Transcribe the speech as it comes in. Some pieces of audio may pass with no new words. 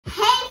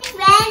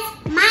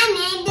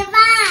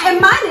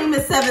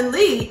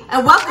Heavenly,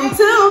 and welcome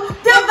to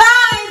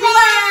Divine's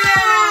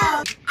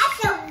World! I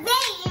can't wait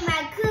to eat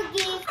my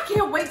cookies. I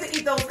can't wait to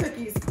eat those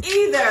cookies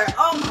either.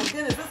 Oh my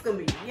goodness, it's gonna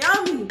be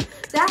yummy.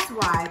 That's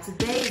why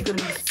today is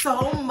gonna be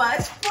so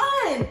much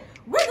fun.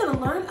 We're gonna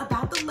learn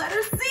about the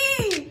letter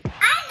C.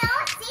 I know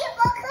C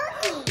for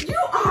cookie. You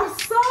are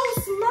so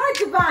smart,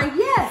 Divine,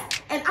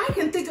 yes. And I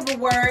can think of a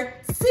word,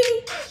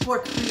 C for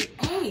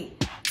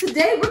create.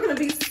 Today we're gonna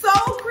be so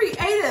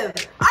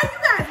creative. Are you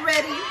guys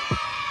ready?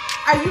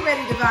 Are you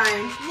ready,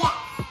 Divine? Yes.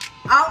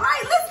 All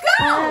right, let's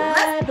go.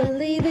 I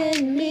believe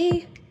in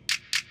me.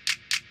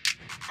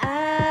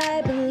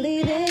 I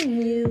believe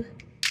in you.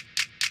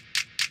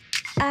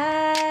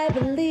 I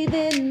believe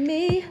in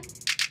me.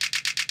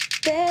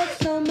 There's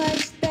so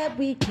much that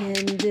we can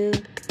do.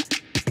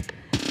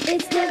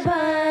 It's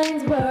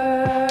Divine's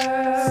World.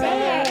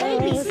 Say our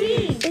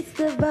ABCs. It's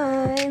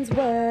Divine's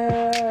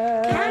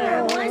World. Count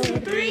our 1, 2,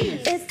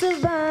 3. It's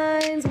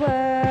Divine's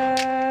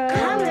World.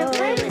 Come and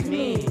play with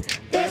me.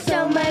 There's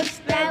so much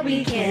that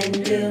we can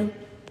do.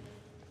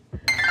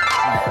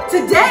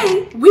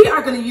 Today, we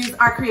are going to use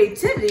our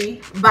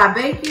creativity by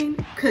baking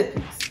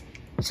cookies.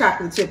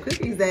 Chocolate chip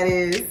cookies, that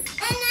is. And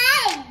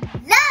I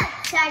love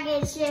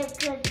chocolate chip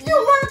cookies. You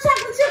love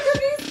chocolate chip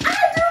cookies? I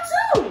do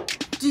too.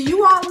 Do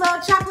you all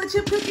love chocolate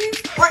chip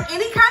cookies or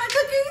any kind of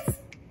cookies?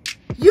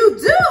 You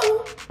do?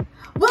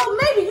 Well,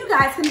 maybe you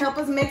guys can help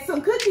us make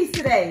some cookies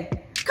today.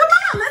 Come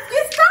on, let's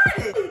get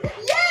started.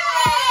 Yay!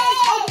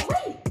 Oh,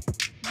 wait.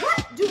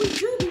 What do we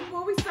do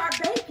before we start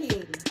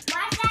baking?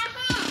 Wash our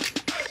hands.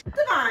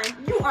 Divine,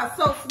 you are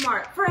so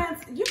smart.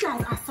 Friends, you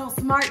guys are so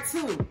smart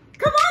too.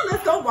 Come on,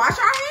 let's go wash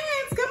our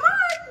hands. Come on.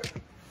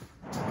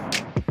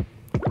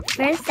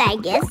 First, I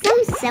get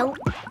some soap.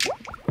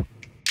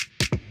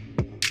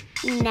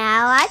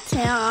 Now I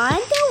turn on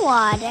the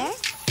water.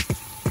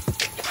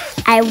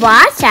 I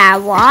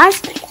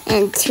wash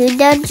until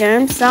the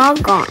germs are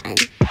gone.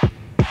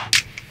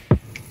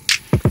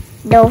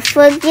 Don't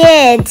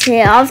forget to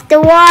turn off the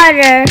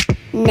water.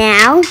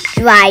 Now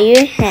dry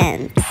your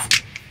hands.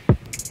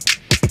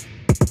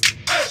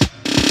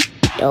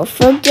 Don't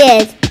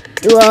forget to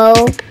throw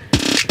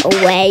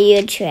away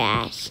your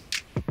trash.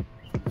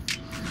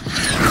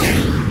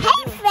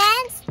 Hey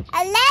friends,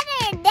 a letter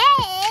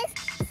today is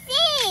C.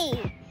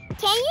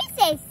 Can you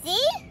say C?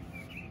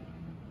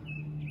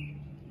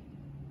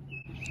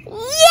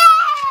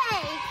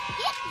 Yay!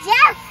 Good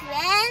job,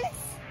 friends.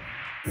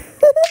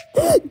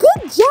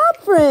 Good job,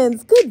 friends.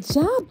 Good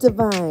job,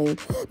 Divine.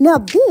 Now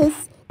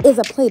this is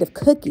a plate of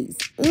cookies.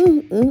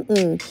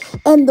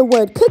 And the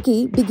word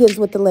cookie begins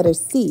with the letter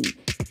C.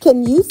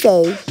 Can you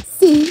say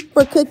C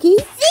for cookie?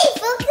 C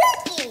for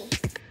cookie.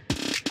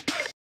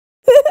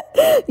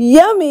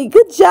 Yummy.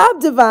 Good job,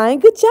 Divine.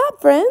 Good job,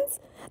 friends.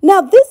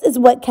 Now this is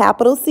what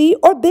capital C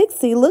or big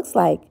C looks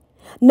like.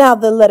 Now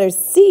the letter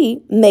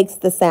C makes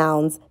the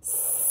sounds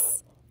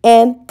S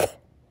and K.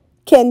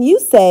 Can you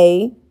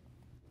say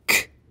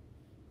K,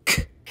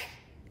 K,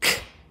 K, K,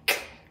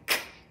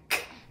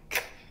 K?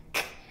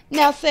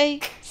 Now say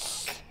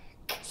S,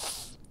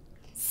 S,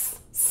 S,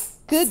 S.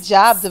 Good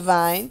job,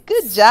 Divine.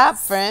 Good job,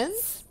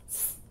 friends.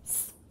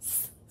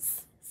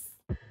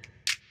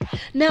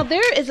 Now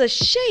there is a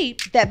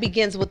shape that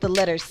begins with the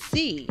letter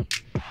C.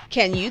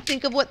 Can you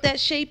think of what that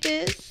shape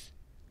is?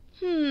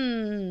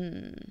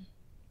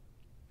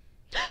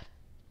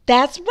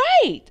 That's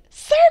right.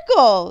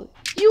 Circle.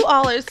 You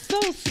all are so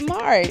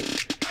smart.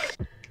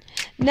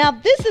 Now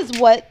this is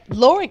what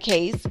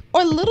lowercase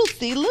or little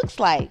c looks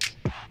like.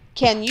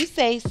 Can you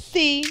say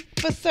C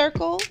for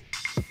circle?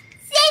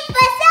 C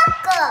for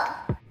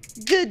circle.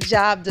 Good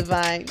job,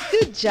 Divine.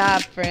 Good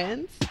job,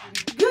 friends.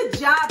 Good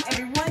job,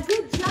 everyone.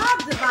 Good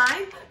job,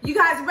 Divine. You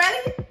guys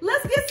ready?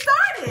 Let's get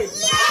started.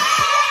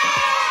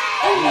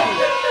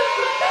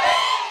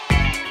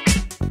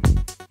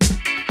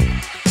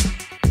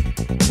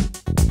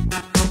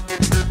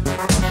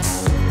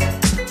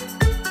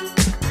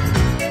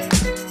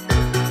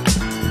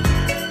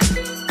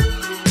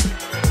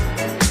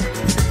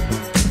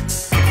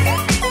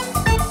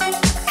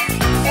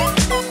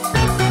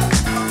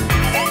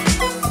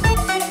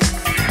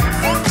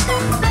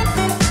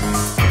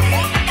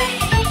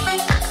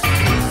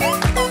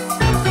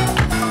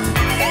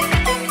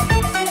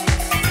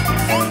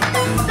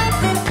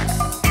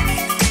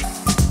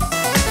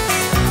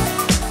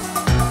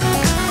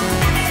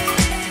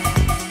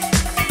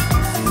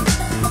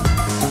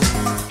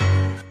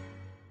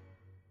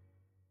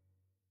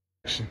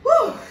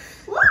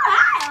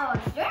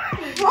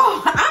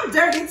 Oh, I'm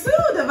dirty too,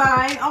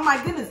 Divine. Oh my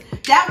goodness.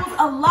 That was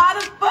a lot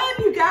of fun,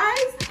 you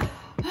guys.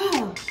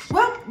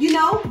 Well, you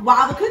know,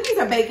 while the cookies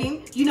are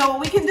baking, you know what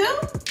we can do?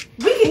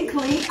 We can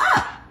clean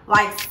up,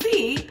 like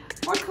C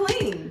for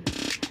clean.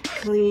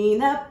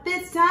 Clean up,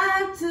 it's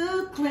time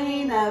to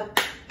clean up.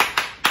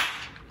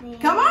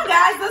 Come on,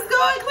 guys, let's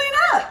go and clean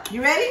up.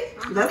 You ready?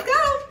 Let's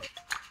go.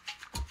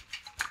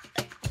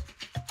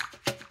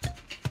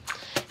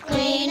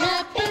 Clean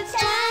up, it's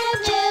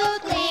time to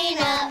clean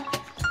up.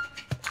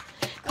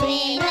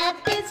 Clean up,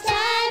 it's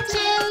time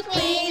to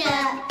clean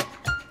up.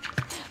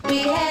 We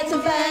had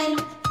some fun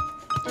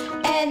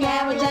And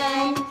now we're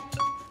done.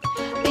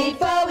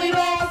 Before we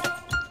rest,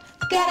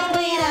 gotta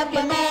clean up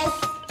your mess.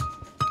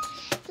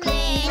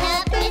 Clean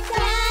up, it's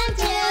time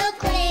to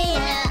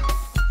clean up.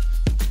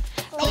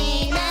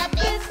 Clean up,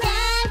 it's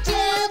time to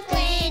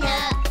clean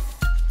up.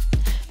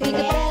 Pick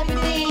up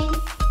everything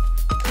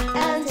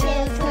until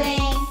it's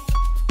clean.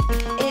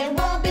 It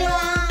won't be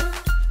long,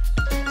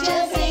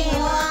 just sing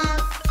along.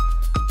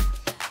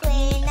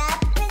 Clean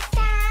up, it's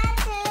time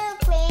to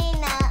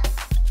clean up.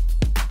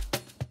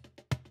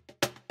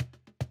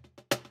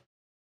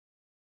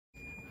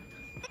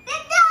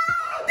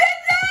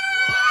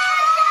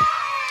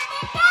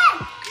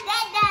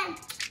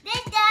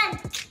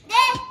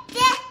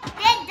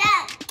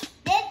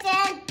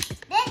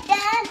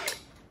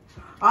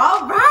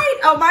 All right.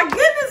 Oh my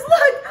goodness,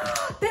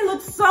 look. They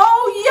look so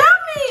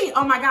yummy.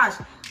 Oh my gosh.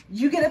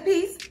 You get a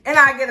piece and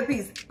I get a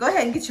piece. Go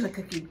ahead and get you a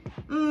cookie.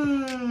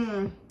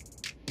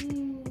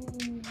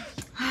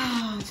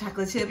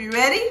 Chocolate chip, you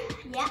ready?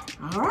 Yeah.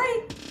 All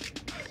right.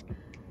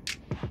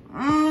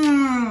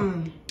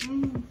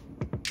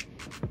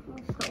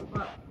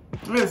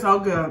 It's so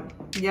good.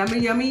 Yummy,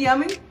 yummy,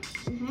 yummy.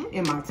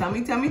 In my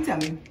tummy, tummy,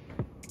 tummy.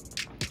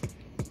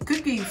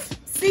 Cookies.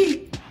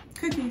 See?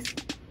 Cookies.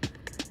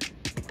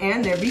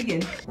 And they're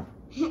vegan.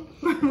 Hey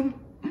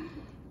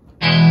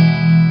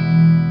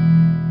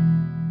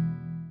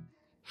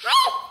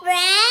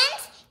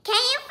friends,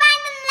 can you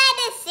find the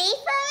letter C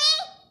for me?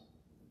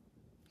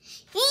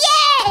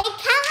 Yay,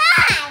 come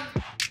on!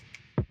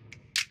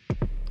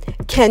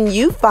 Can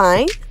you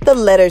find the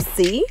letter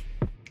C?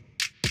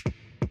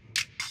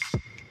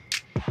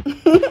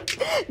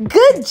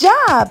 Good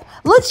job.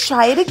 Let's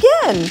try it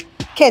again.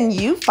 Can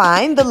you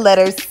find the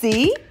letter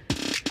C?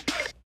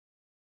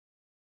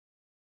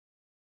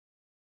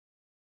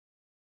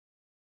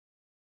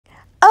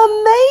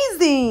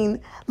 Amazing.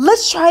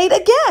 Let's try it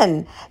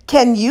again.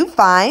 Can you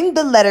find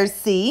the letter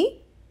C?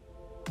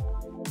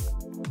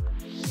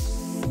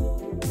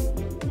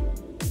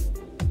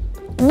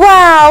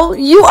 Wow,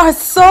 you are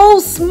so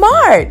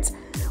smart.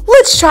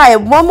 Let's try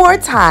it one more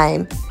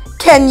time.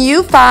 Can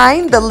you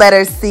find the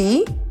letter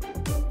C?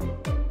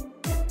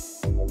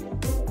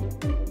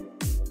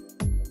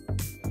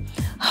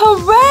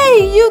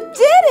 Hooray, you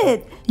did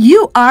it!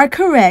 You are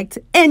correct,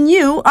 and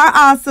you are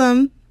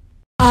awesome.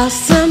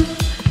 Awesome,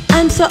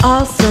 I'm so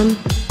awesome.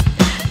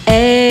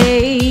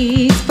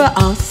 A for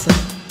awesome.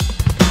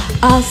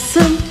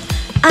 Awesome,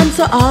 I'm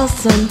so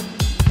awesome.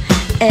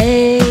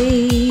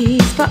 A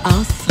for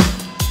awesome.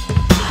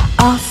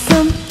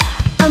 Awesome,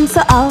 I'm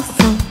so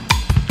awesome.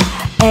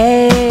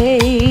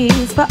 A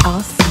for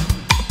awesome.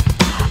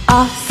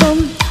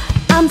 Awesome,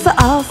 I'm so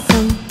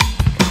awesome.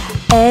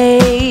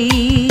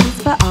 A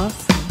for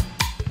awesome.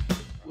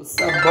 What's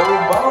up,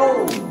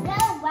 Bobo? Go,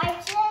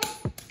 Righteous.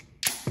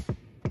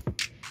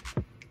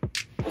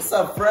 What's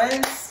up,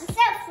 friends? What's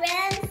up,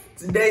 friends?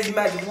 Today's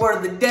magic word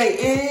of the day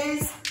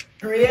is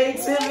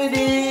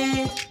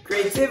creativity.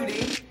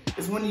 Creativity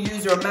is when you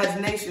use your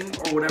imagination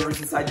or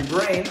whatever's inside your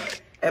brain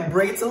and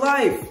bring it to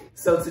life.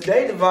 So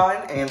today,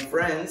 Divine and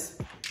friends,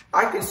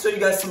 I can show you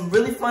guys some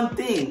really fun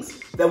things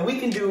that we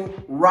can do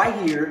right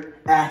here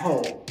at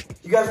home.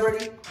 You guys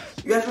ready?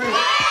 You guys ready?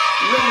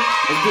 You ready?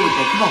 Let's do it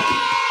then. Come on.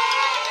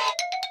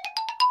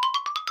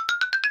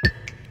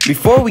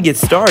 Before we get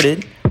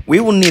started, we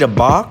will need a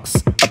box,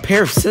 a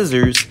pair of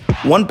scissors,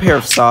 one pair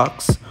of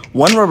socks,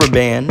 one rubber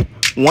band,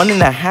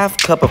 1.5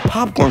 cups of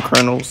popcorn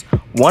kernels,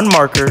 one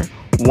marker,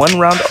 one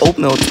round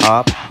oatmeal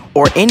top,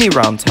 or any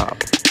round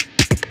top.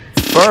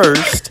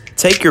 First,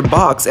 take your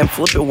box and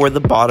flip it where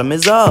the bottom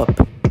is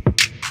up.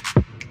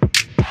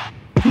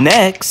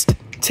 Next,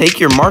 take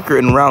your marker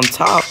and round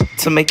top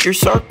to make your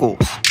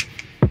circles.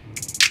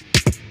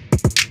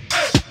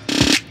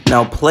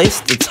 Now place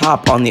the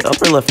top on the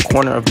upper left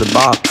corner of the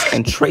box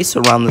and trace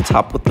around the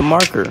top with the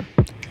marker.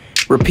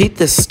 Repeat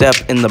this step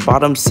in the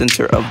bottom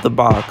center of the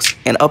box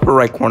and upper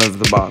right corner of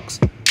the box.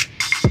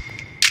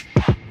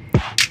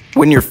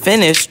 When you're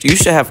finished, you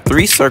should have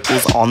 3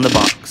 circles on the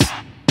box.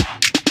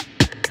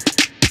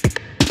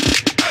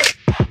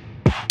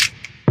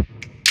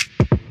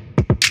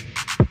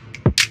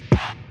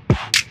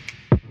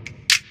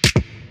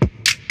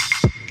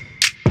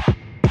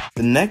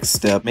 The next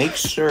step, make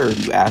sure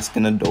you ask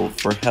an adult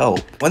for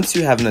help. Once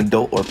you have an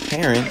adult or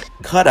parent,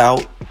 cut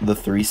out the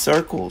 3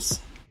 circles.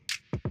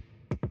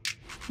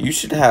 You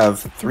should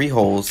have 3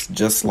 holes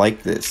just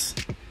like this.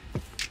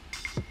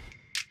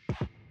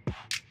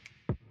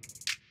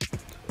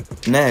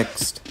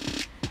 Next,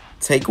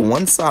 take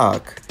one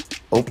sock,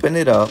 open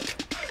it up,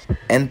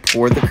 and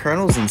pour the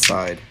kernels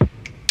inside.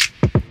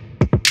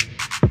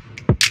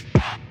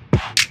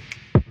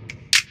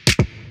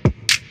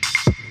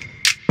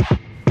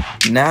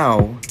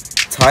 Now,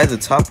 tie the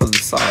top of the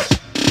sock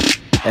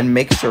and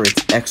make sure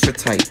it's extra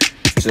tight,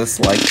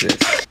 just like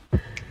this.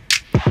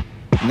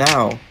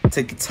 Now,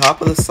 take the top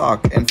of the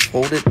sock and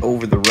fold it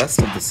over the rest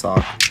of the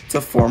sock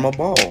to form a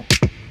ball,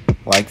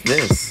 like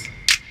this.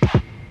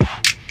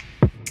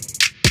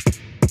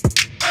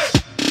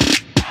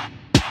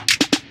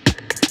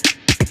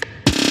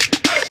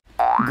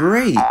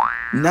 Great!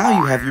 Now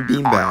you have your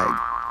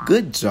beanbag.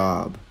 Good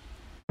job.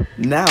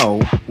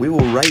 Now, we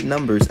will write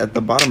numbers at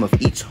the bottom of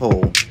each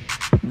hole.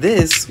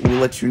 This will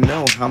let you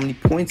know how many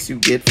points you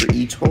get for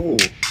each hole.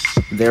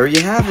 There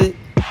you have it.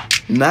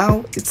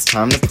 Now, it's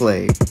time to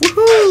play.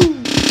 Woohoo!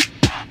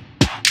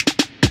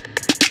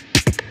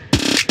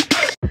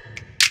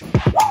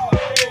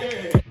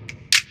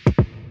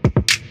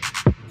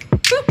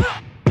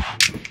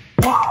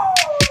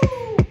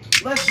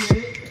 Let's get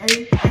it.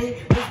 Hey,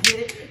 hey, let's get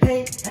it.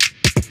 Hey, hey.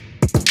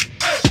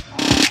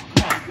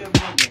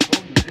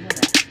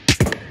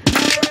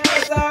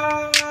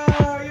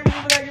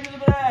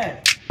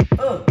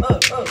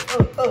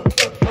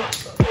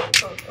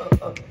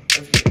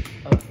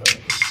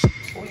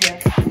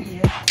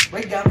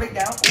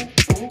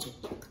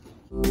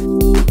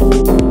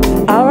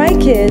 All right,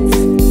 kids.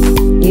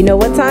 You know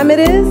what time it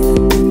is?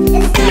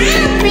 It's time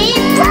to read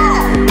a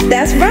book.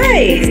 That's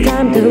right. It's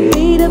time to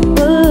read a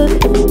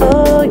book.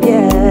 Oh,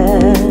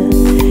 yeah.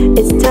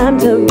 It's time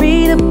to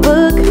read a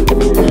book.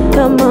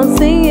 Come on,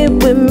 sing it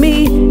with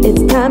me.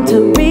 It's time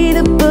to read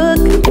a book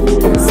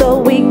so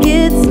we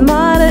get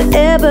smarter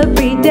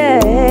every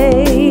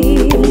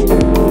day.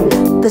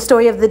 The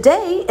story of the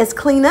day is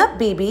Clean Up,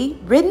 BB,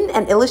 written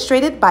and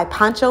illustrated by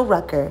Pancho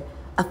Rucker.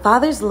 A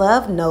father's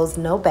love knows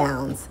no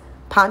bounds.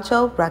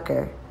 Pancho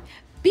Rucker.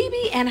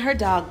 BB and her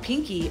dog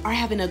Pinky are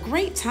having a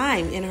great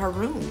time in her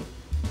room.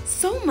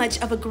 So much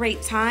of a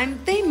great time,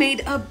 they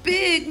made a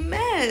big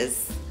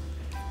mess.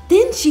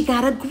 Then she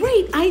got a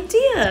great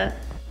idea.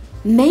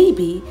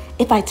 Maybe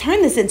if I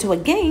turn this into a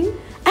game,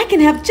 I can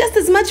have just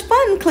as much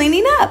fun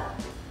cleaning up.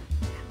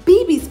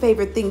 BB's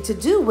favorite thing to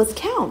do was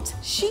count.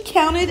 She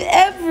counted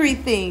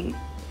everything.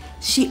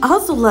 She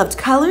also loved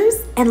colors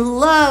and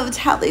loved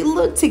how they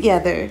looked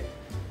together.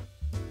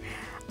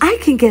 I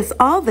can guess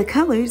all the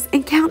colors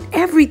and count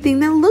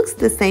everything that looks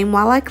the same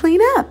while I clean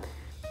up.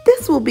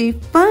 This will be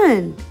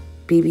fun,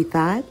 BB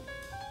thought.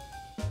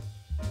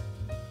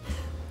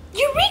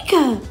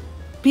 Eureka!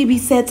 BB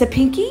said to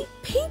Pinky.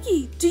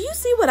 Pinky, do you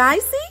see what I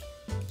see?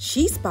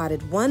 She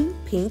spotted one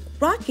pink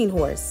rocking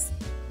horse.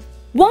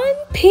 One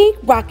pink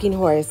rocking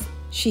horse,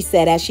 she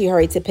said as she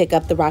hurried to pick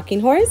up the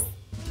rocking horse.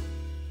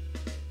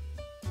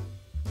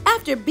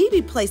 After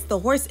BB placed the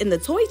horse in the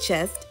toy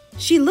chest,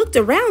 she looked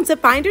around to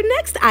find her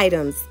next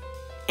items.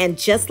 And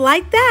just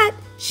like that,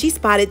 she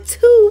spotted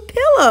two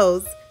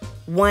pillows.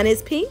 One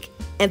is pink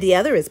and the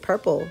other is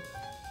purple.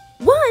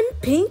 One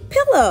pink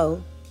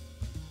pillow.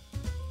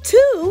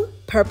 Two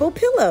purple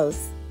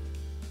pillows.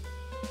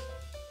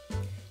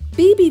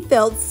 BB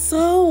felt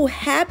so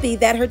happy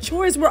that her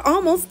chores were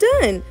almost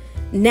done.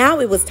 Now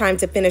it was time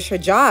to finish her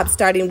job,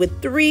 starting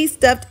with 3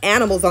 stuffed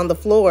animals on the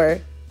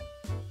floor.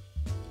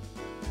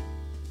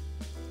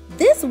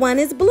 This one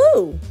is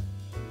blue.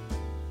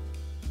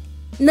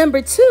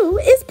 Number 2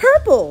 is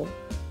purple.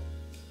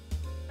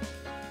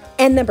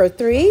 And number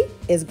 3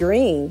 is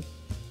green.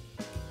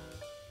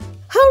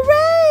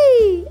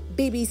 Hooray!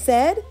 BB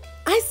said.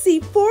 I see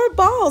 4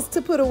 balls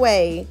to put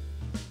away.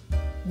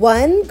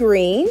 1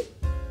 green,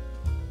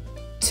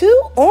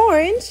 2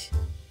 orange,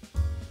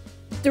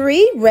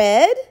 3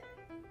 red,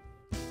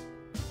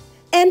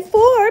 and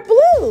 4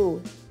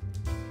 blue.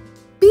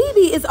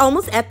 BB is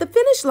almost at the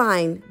finish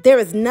line. There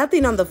is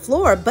nothing on the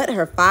floor but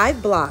her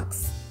 5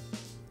 blocks.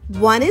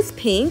 1 is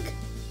pink,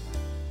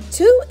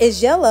 2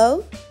 is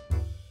yellow,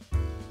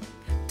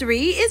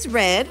 3 is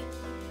red,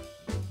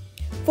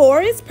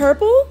 4 is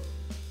purple,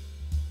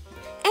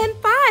 and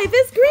 5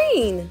 is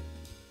green.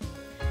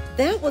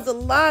 That was a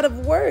lot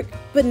of work,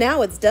 but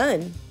now it's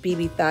done,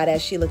 BB thought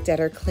as she looked at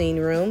her clean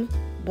room.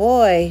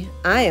 Boy,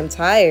 I am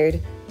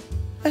tired.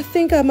 I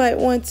think I might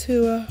want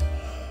to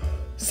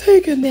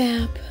take a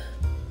nap.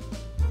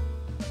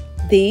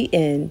 The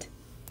end.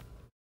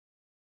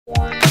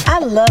 I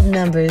love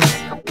numbers.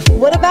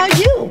 What about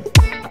you?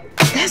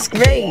 That's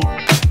great.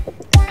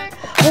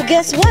 Well,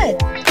 guess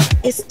what?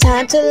 It's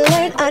time to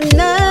learn our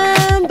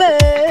numbers.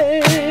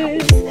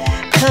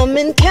 Come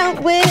and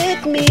count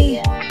with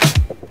me.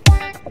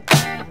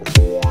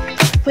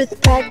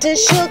 With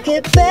practice, you'll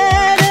get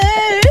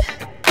better.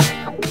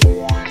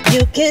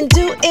 You can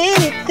do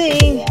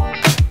anything.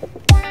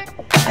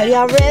 Are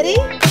y'all ready?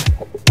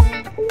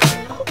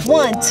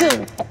 1,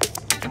 2,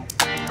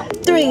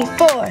 3,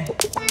 4,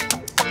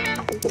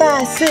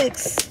 5,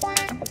 6.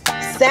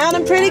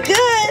 Sounding pretty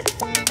good.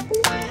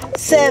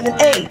 7,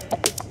 8,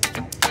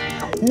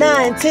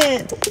 9,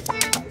 10.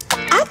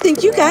 I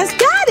think you guys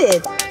got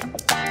it.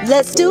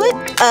 Let's do it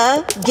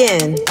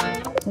again.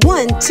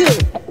 1, 2,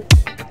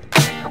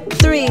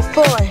 3,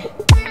 4,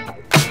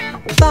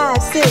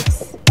 5,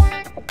 6.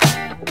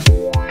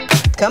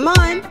 Come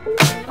on.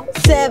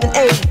 7,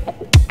 8,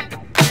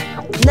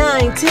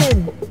 9,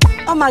 10.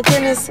 Oh my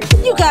goodness,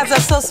 you guys are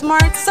so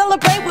smart.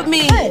 Celebrate with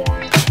me.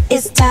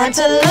 It's time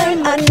to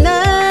learn our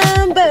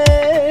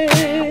numbers.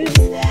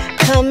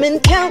 Come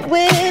and count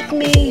with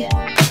me.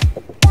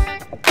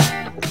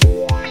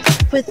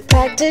 With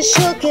practice,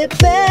 you'll get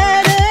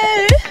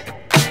better.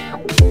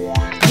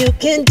 You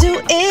can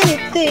do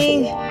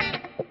anything.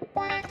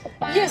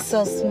 You're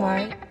so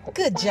smart.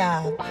 Good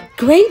job.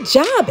 Great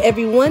job,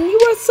 everyone. You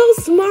are so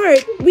smart.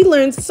 We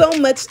learned so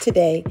much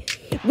today.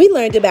 We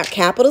learned about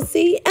capital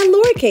C and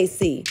lowercase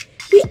c.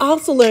 We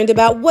also learned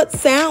about what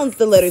sounds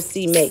the letter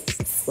C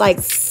makes, like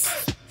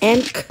S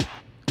and K.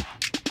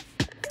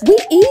 We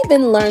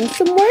even learned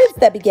some words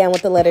that began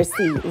with the letter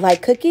C,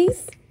 like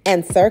cookies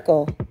and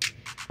circle.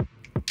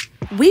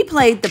 We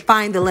played the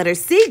Find the Letter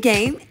C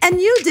game, and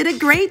you did a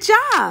great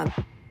job.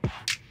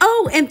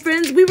 Oh, and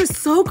friends, we were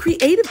so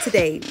creative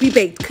today. We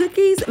baked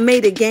cookies,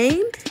 made a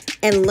game,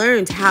 and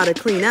learned how to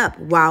clean up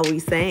while we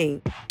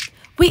sang.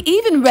 We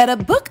even read a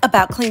book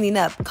about cleaning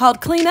up called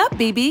Clean Up,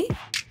 BB.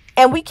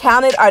 And we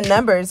counted our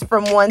numbers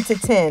from 1 to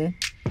 10.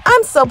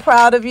 I'm so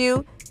proud of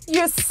you.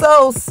 You're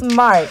so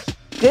smart.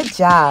 Good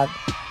job.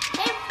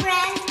 Hey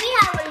friends, we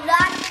had a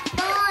lot of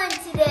fun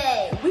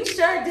today. We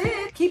sure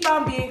did. Keep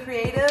on being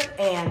creative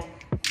and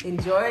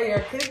enjoy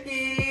your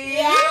cookies.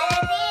 Yeah.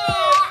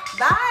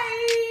 Bye.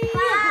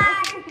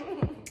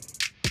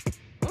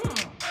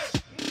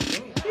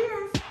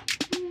 Cheers.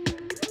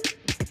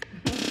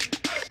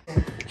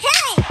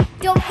 Hey,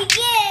 don't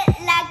forget,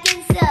 like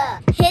and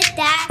sub. Hit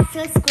that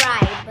subscribe.